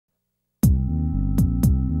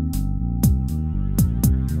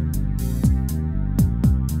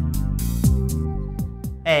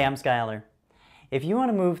Hey, I'm Skylar. If you want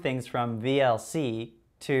to move things from VLC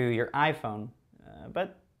to your iPhone,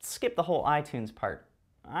 but skip the whole iTunes part,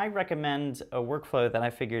 I recommend a workflow that I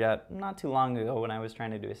figured out not too long ago when I was trying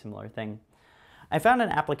to do a similar thing. I found an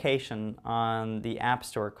application on the App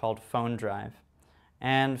Store called Phone Drive.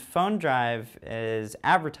 And Phone Drive is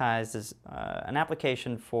advertised as an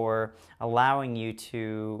application for allowing you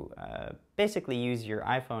to basically use your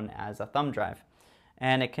iPhone as a thumb drive.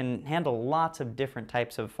 And it can handle lots of different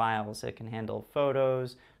types of files. It can handle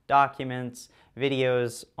photos, documents,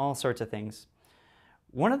 videos, all sorts of things.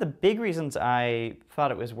 One of the big reasons I thought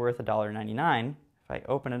it was worth $1.99, if I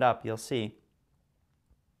open it up, you'll see.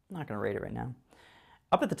 I'm not going to rate it right now.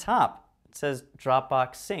 Up at the top, it says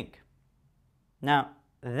Dropbox Sync. Now,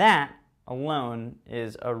 that alone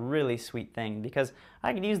is a really sweet thing because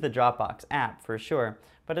I could use the Dropbox app for sure,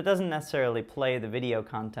 but it doesn't necessarily play the video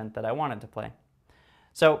content that I want it to play.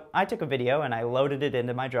 So I took a video and I loaded it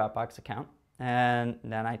into my Dropbox account, and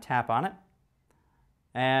then I tap on it,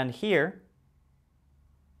 and here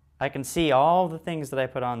I can see all the things that I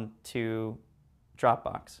put on to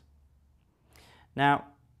Dropbox. Now,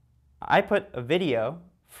 I put a video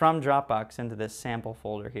from Dropbox into this sample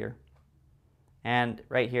folder here. And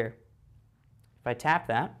right here, if I tap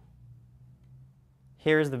that,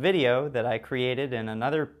 here's the video that I created in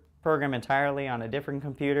another program entirely on a different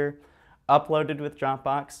computer, uploaded with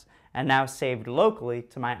Dropbox, and now saved locally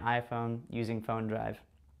to my iPhone using Phone Drive.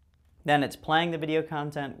 Then it's playing the video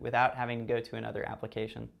content without having to go to another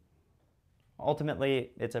application.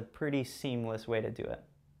 Ultimately, it's a pretty seamless way to do it.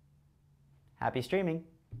 Happy streaming!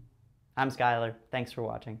 I'm Skylar. Thanks for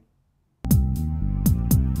watching.